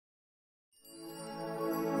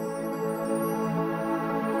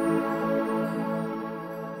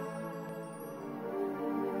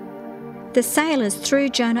The sailors threw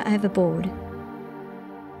Jonah overboard.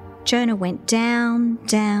 Jonah went down,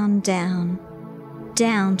 down, down,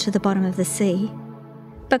 down to the bottom of the sea.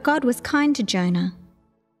 But God was kind to Jonah.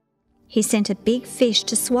 He sent a big fish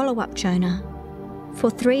to swallow up Jonah. For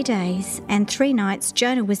 3 days and 3 nights,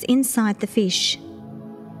 Jonah was inside the fish.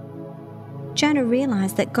 Jonah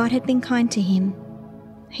realized that God had been kind to him.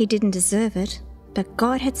 He didn't deserve it, but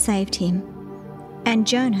God had saved him. And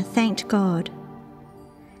Jonah thanked God.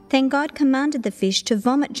 Then God commanded the fish to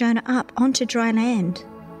vomit Jonah up onto dry land.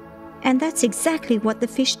 And that's exactly what the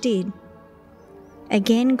fish did.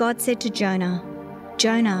 Again, God said to Jonah,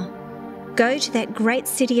 "Jonah, go to that great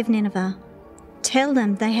city of Nineveh. Tell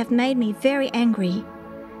them they have made me very angry.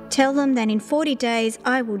 Tell them that in 40 days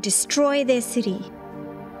I will destroy their city."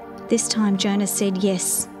 This time Jonah said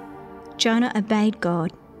yes. Jonah obeyed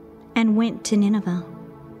God and went to Nineveh.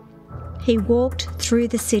 He walked through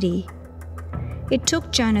the city. It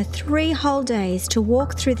took Jonah 3 whole days to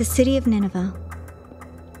walk through the city of Nineveh.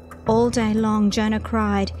 All day long Jonah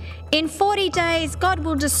cried, "In 40 days God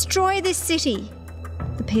will destroy this city."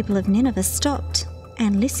 The people of Nineveh stopped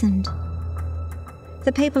and listened.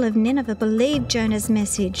 The people of Nineveh believed Jonah's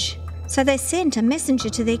message, so they sent a messenger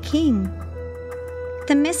to their king.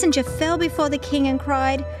 The messenger fell before the king and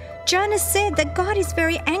cried, "Jonah said that God is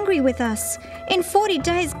very angry with us. In 40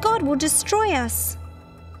 days God will destroy us."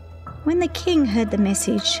 When the king heard the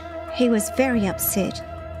message, he was very upset.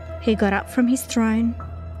 He got up from his throne.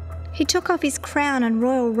 He took off his crown and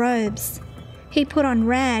royal robes. He put on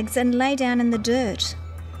rags and lay down in the dirt.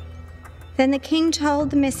 Then the king told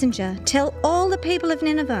the messenger, "Tell all the people of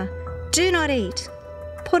Nineveh, do not eat.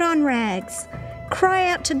 Put on rags. Cry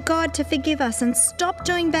out to God to forgive us and stop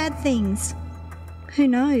doing bad things. Who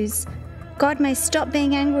knows? God may stop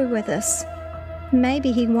being angry with us.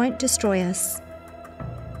 Maybe he won't destroy us."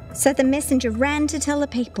 So the messenger ran to tell the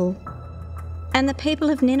people. And the people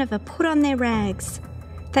of Nineveh put on their rags.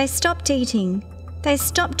 They stopped eating. They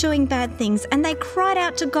stopped doing bad things, and they cried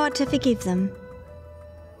out to God to forgive them.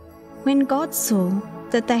 When God saw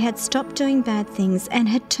that they had stopped doing bad things and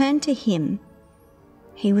had turned to him,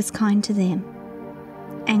 he was kind to them,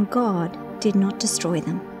 and God did not destroy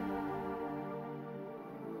them.